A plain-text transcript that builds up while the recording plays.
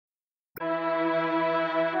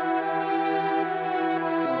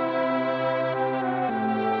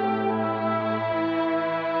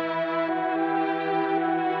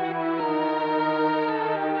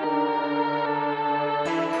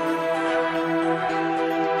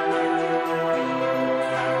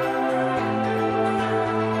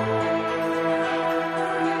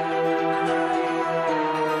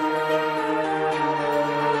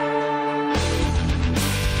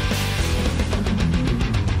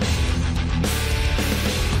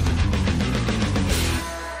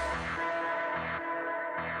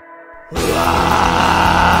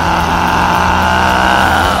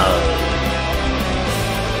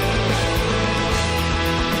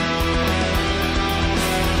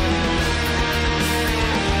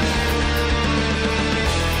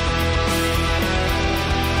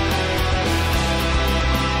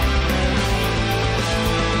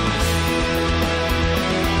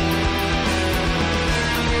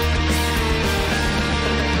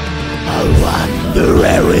A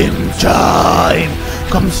wandering time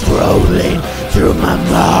comes rolling through my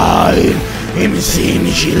mind. It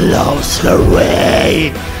seems she lost her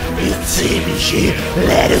way. It seems she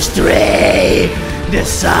led astray. The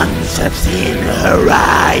sun sets in her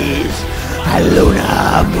eyes. A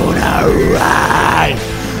lunar moon arise.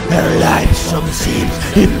 Her life song seems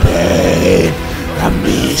in pain. A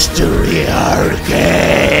mystery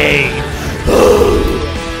arcane. Oh.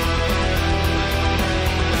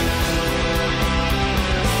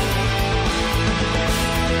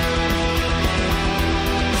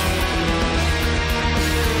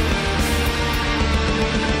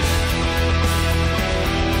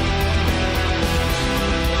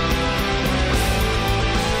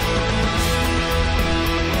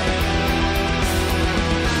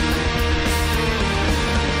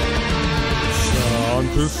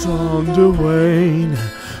 On the wane,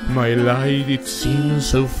 my light it seems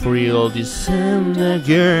so frail, descend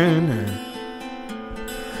again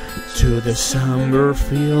to the somber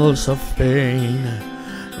fields of pain.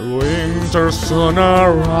 Winter sun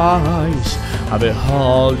arise, I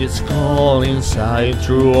behold its call inside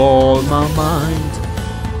through all my mind.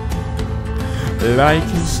 Like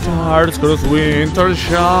in stars grows winter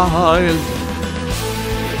child.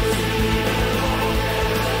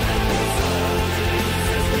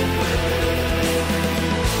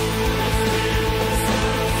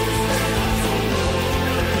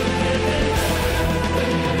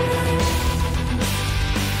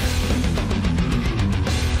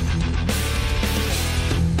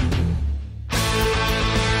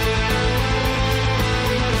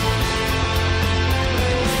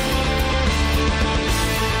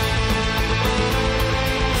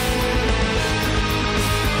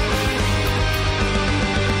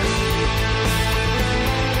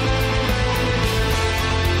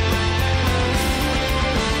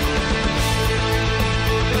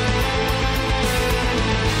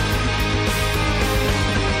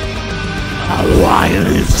 A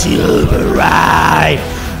wild silver eye,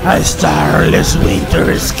 a starless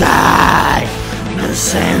winter sky, the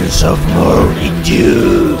sense of morning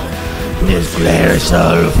dew, this glares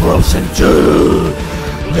all frozen too.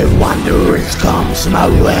 The wanderers comes my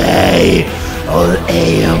way, all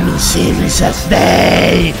aeon seems as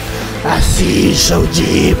day. A sea so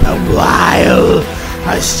deep and wild,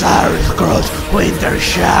 a star-crossed winter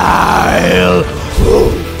child.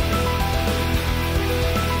 Ooh.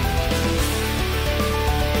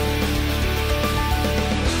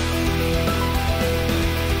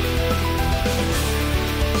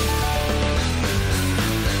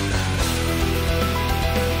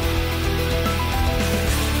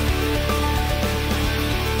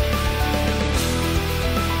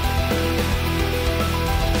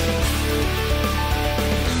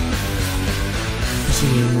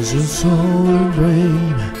 Seems it's all in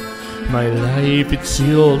vain. My life it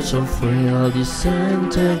sealed so frail,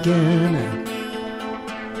 descent again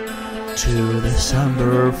to the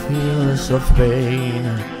somber fields of pain.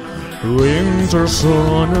 Winter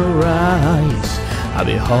sun arise, I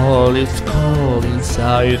behold its call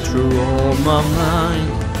inside through all my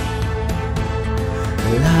mind.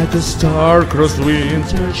 Like a star-crossed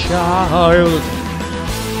winter child.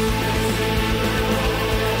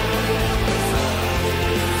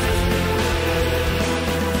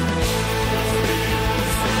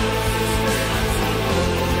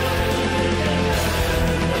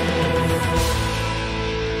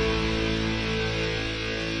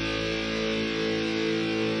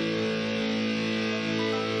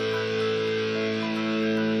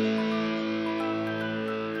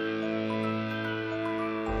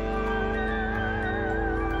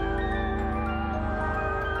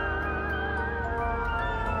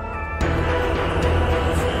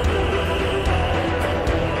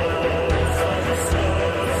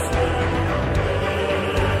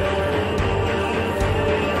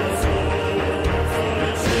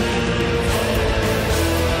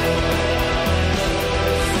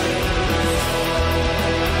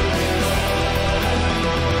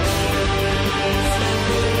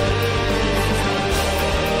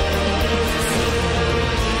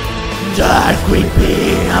 Dark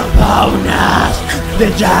creeping upon us,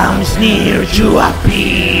 the dawn's near to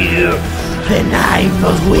appear. The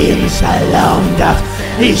nightfall winds along us,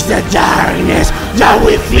 is the darkness that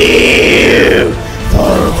we fear.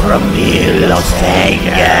 For from me lost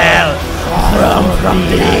angel, from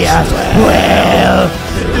thee as well.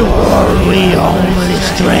 The world we only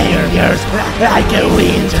strangers, like a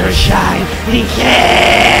winter shine in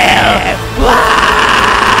hell.